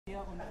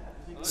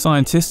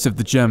Scientists of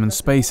the German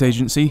Space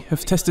Agency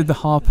have tested the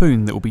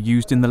Harpoon that will be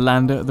used in the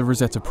lander of the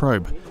Rosetta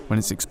probe, when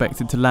it's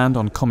expected to land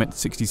on Comet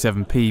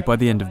 67P by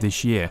the end of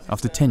this year,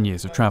 after 10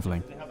 years of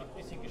travelling.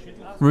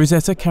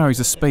 Rosetta carries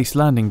a space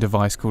landing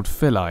device called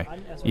Philae.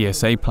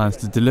 ESA plans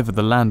to deliver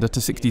the lander to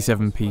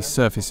 67P's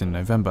surface in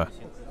November.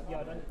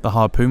 The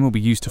Harpoon will be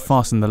used to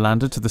fasten the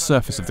lander to the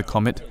surface of the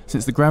comet,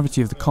 since the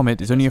gravity of the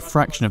comet is only a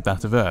fraction of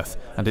that of Earth,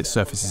 and its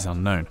surface is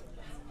unknown.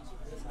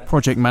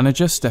 Project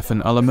manager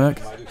Stefan Ullermerk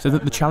said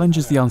that the challenge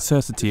is the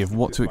uncertainty of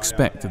what to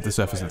expect at the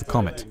surface of the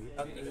comet.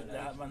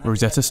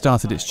 Rosetta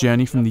started its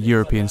journey from the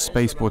European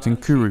spaceport in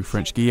Kourou,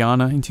 French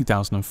Guiana in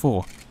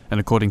 2004, and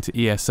according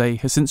to ESA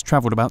has since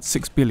travelled about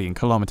 6 billion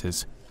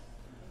kilometres.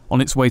 On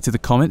its way to the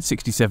comet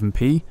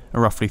 67P, a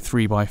roughly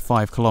 3 by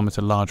 5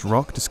 kilometre large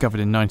rock discovered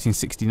in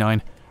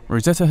 1969,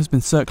 Rosetta has been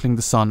circling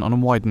the Sun on a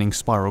widening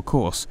spiral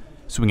course,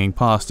 swinging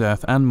past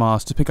Earth and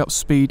Mars to pick up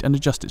speed and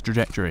adjust its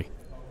trajectory.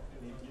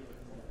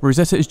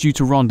 Rosetta is due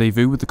to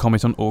rendezvous with the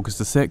comet on August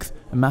the 6th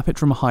and map it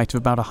from a height of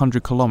about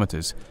 100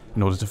 kilometres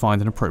in order to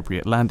find an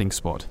appropriate landing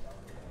spot.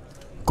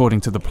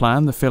 According to the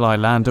plan, the Philae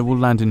lander will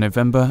land in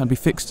November and be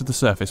fixed to the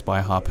surface by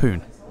a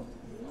Harpoon.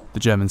 The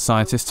German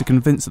scientists are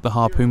convinced that the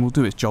Harpoon will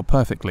do its job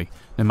perfectly,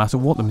 no matter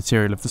what the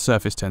material of the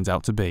surface turns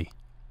out to be.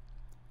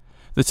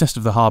 The test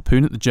of the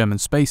Harpoon at the German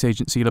Space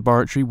Agency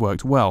laboratory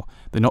worked well,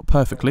 though not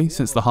perfectly,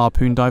 since the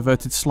Harpoon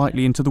diverted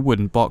slightly into the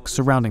wooden box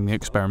surrounding the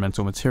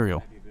experimental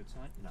material.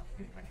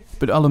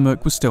 But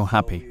Ullermerk was still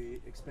happy.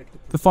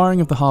 The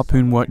firing of the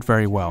Harpoon worked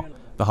very well.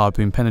 The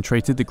Harpoon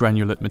penetrated the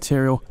granulate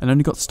material and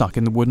only got stuck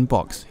in the wooden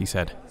box, he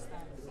said.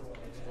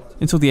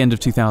 Until the end of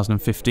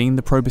 2015,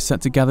 the probe is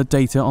set to gather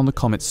data on the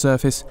comet's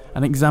surface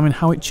and examine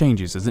how it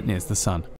changes as it nears the Sun.